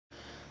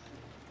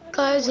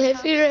guys,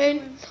 heavy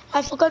rain.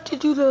 I forgot to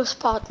do the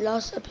spot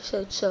last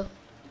episode, so.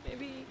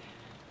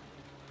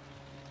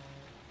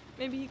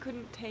 Maybe he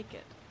couldn't take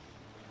it.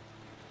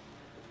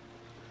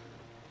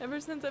 Ever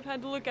since I've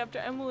had to look after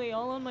Emily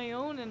all on my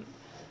own and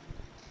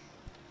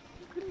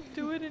I couldn't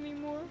do it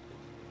anymore.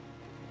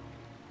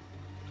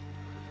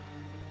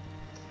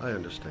 I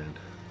understand.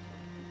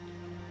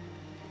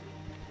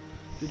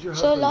 Did your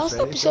So husband last say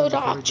anything episode I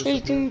before he actually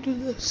disappeared? didn't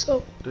do this,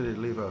 so. Did he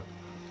leave a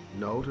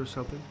note or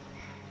something?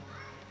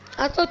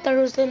 I thought that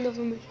was the end of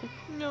the mission.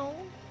 No.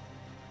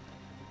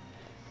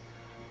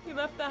 He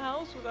left the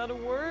house without a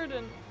word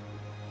and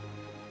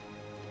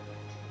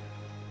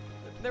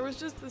there was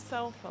just the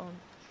cell phone.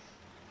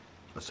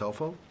 A cell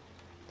phone?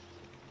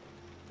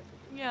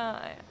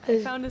 Yeah, I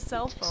found a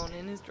cell phone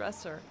in his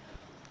dresser.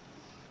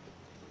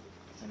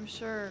 I'm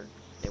sure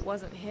it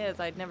wasn't his.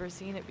 I'd never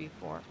seen it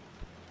before.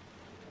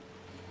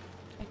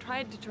 I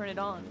tried to turn it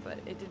on, but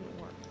it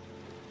didn't work.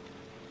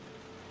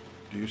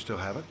 Do you still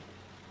have it?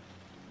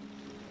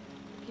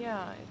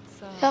 Yeah,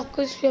 it's Yeah,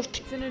 because you have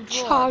it's in a to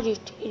drawer charge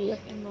it. Yeah.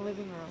 in the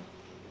living room.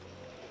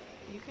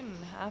 You can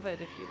have it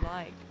if you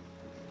like.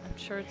 I'm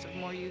sure it's of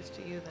more use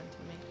to you than to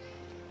me.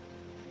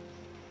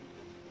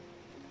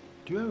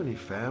 Do you have any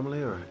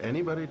family or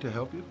anybody to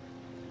help you?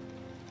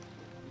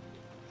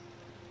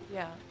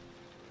 Yeah.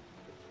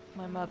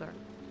 My mother.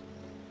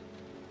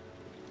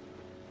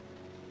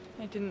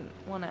 I didn't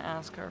want to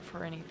ask her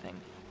for anything.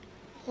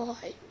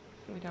 Why?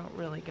 We don't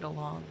really get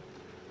along.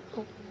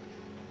 Oh.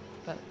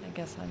 But I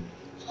guess I'm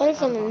Sorry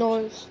for out of the options.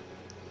 noise.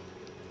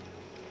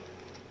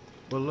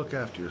 Well, look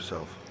after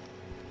yourself.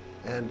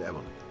 And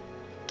Emily.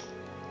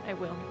 I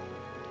will.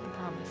 I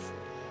promise.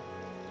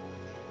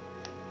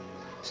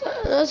 So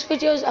those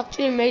videos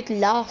actually made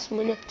last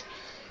minute.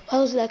 I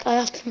was like, I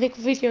have to make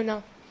a video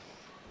now.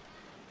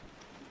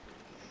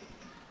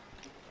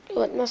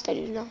 What must I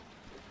do now?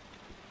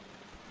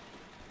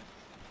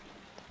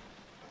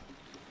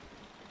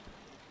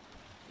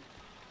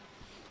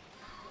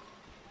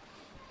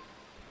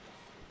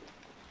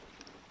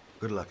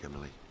 Good luck,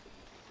 Emily.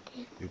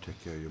 Okay. You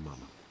take care of your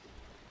mama.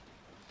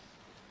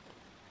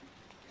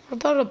 What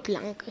about a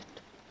blanket?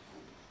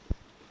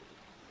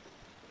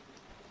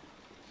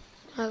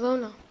 I go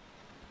now.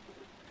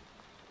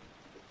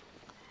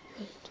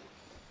 Wait.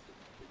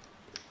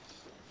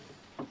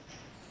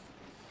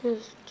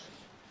 Just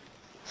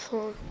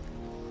phone.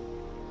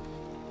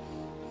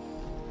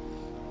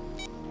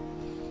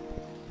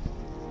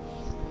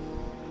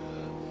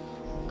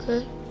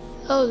 Okay.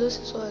 Oh, this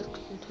is why I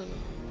couldn't turn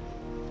on.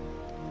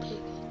 Take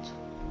it.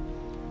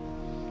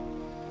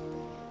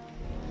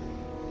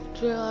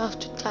 Do I have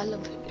to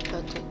calibrate it?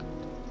 I take it.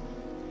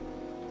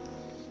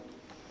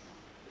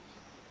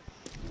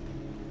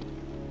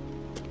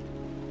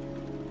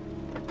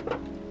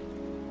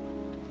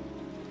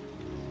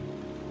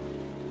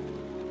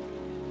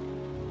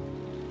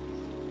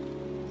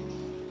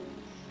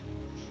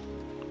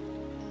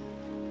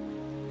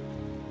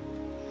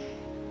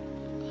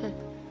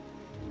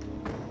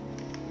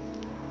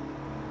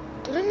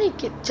 Didn't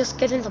he just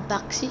get in the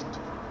back seat?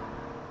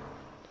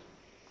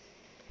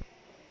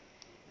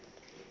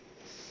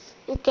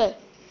 Okay,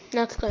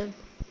 next time.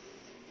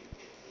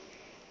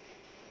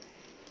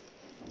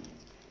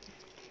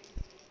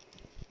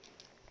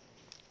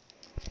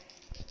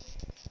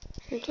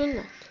 I'm doing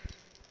that.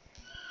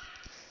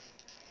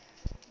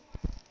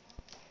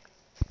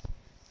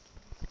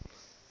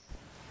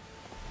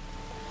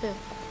 Yeah.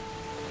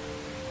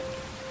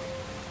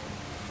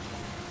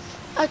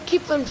 I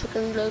keep on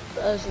freaking like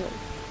as well.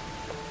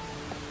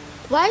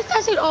 Why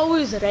does it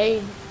always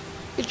rain?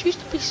 It used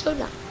to be so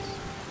nice.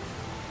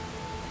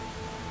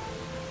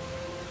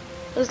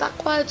 Is that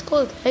why it's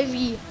called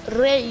heavy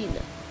rain?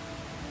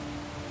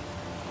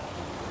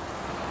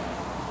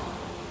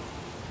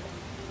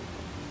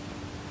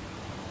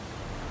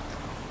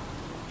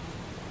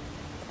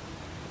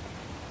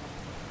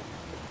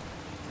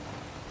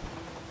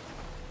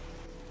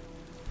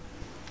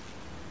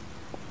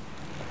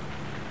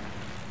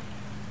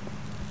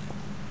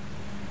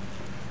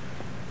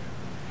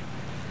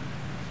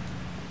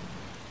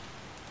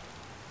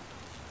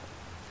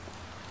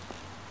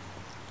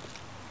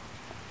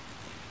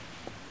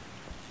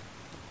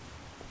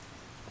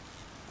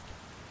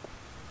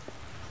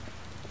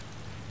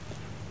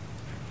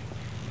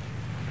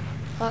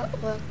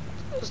 What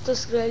is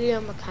this really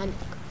a mechanic?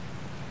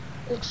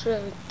 Looks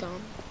really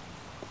dumb.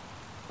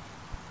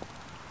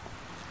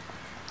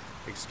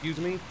 Excuse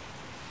me?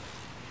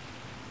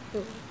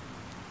 Hmm.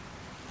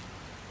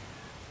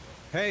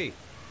 Hey!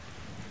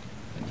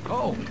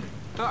 Oh!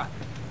 Huh.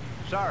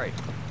 Sorry.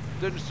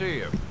 Didn't see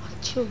you.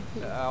 What you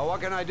mean? What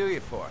can I do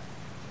you for?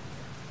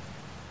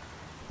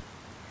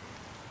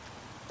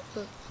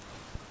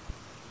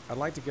 I'd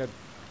like to get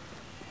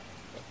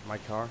my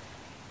car.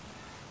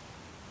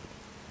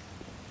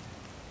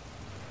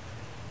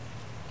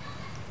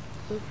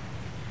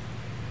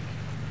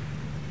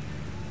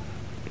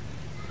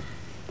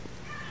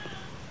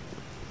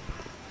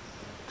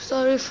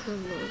 Sorry for the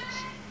noise.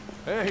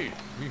 Hey,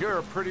 you're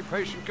a pretty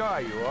patient guy,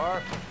 you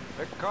are.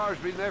 That car's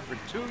been there for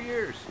 2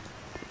 years.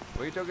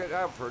 We took it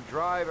out for a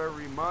drive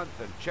every month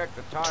and checked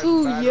the tires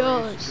 2 and batteries,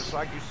 years. just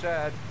like you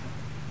said.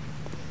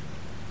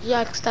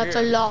 Yeah, 'cause that's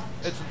a Here, lot.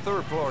 It's the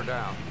 3rd floor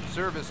down. The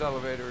service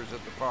elevator is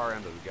at the far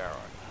end of the garage.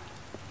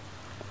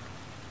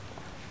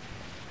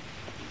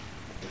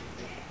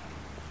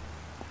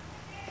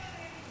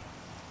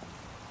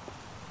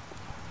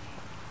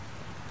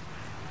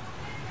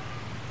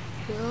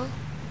 Yeah.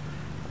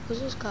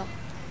 Where's this car?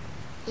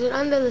 Is it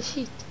under the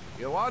seat?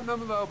 You want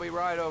them? They'll be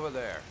right over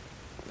there.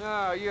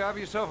 Now, you have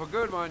yourself a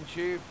good one,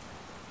 Chief.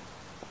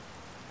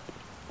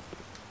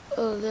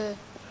 Oh, there.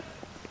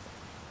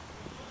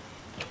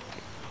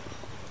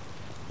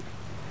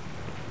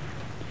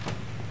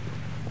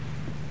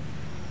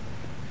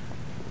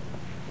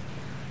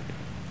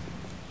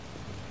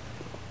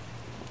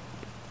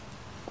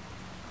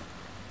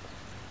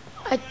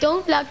 I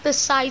don't like the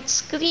side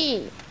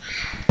screen.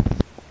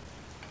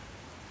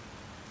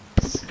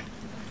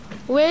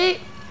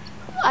 Wait,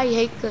 I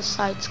hate the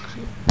side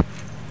screen.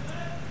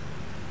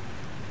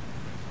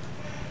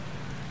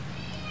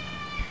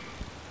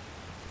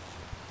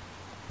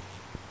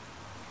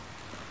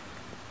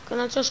 Can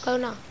I just go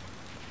now?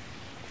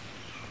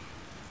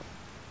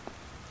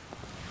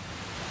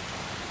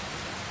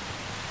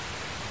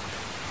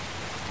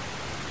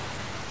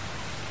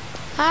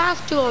 I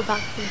have to go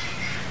back there.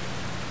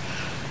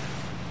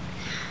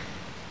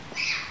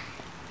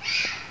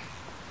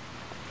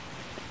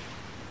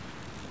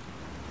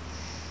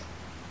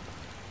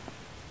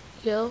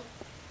 Yo.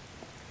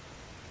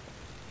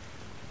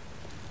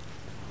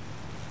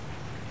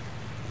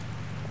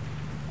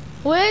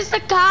 Where's the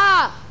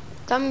car?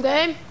 Come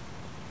game.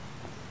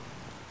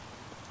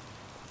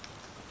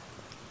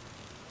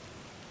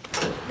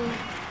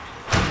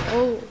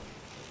 Oh.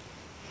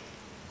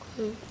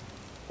 Okay.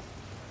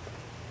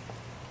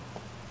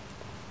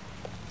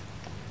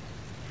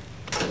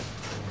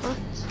 What?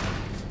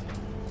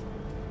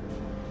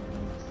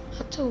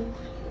 That's a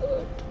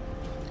weird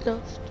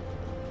loft.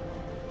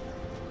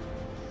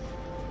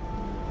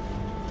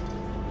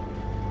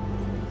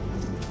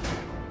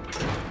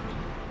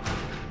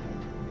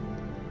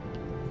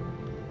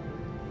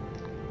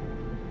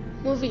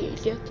 Movie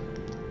idiot.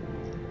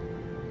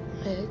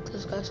 I hate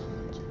this guy so much.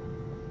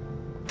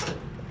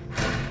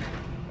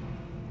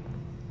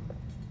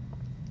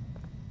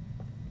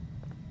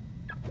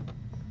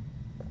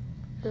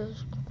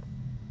 Yes.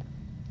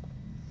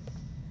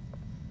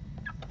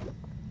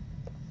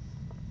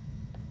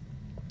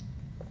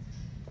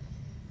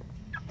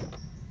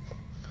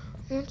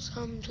 Once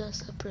I'm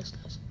just a prisoner.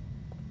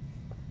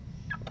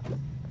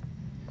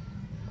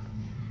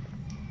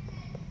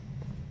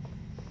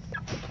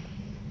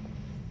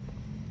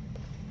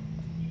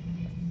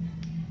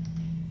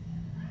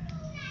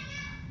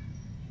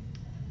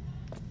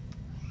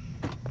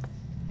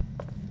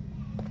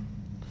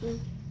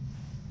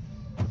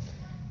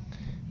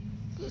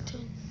 Get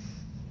in.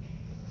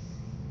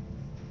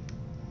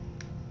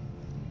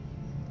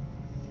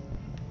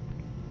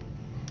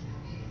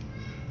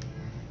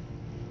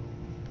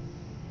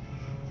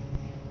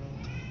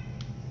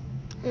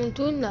 I'm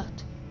doing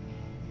that.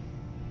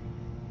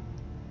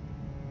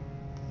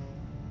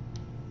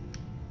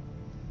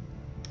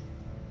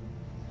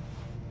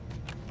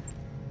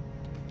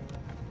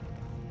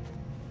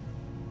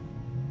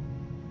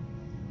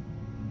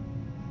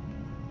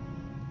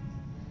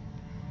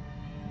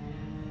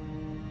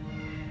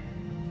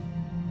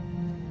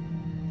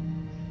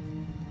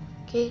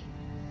 Okay.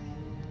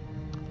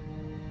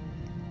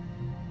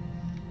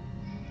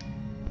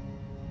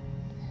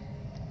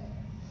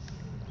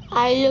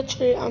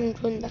 I'm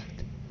doing that.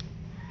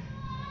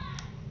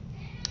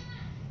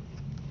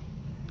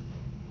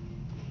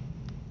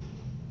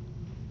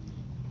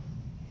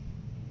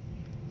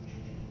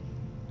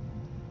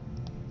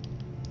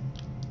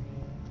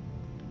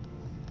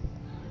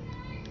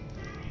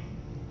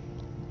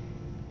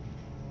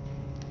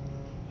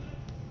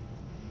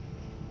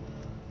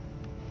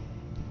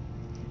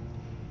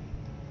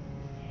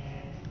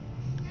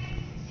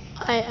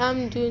 I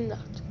am doing that.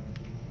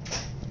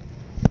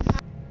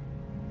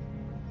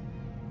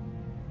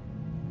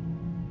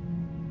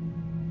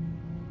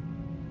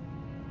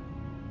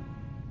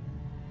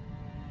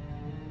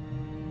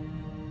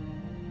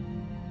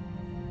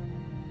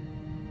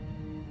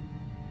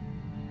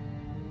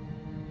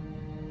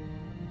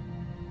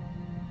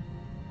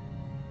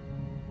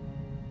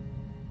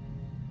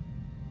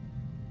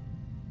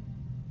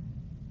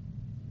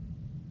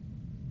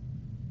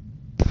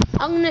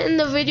 I'm gonna end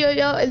the video,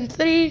 yo, in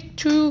 3,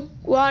 2,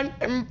 1,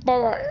 and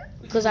 4,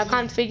 because I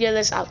can't figure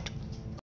this out.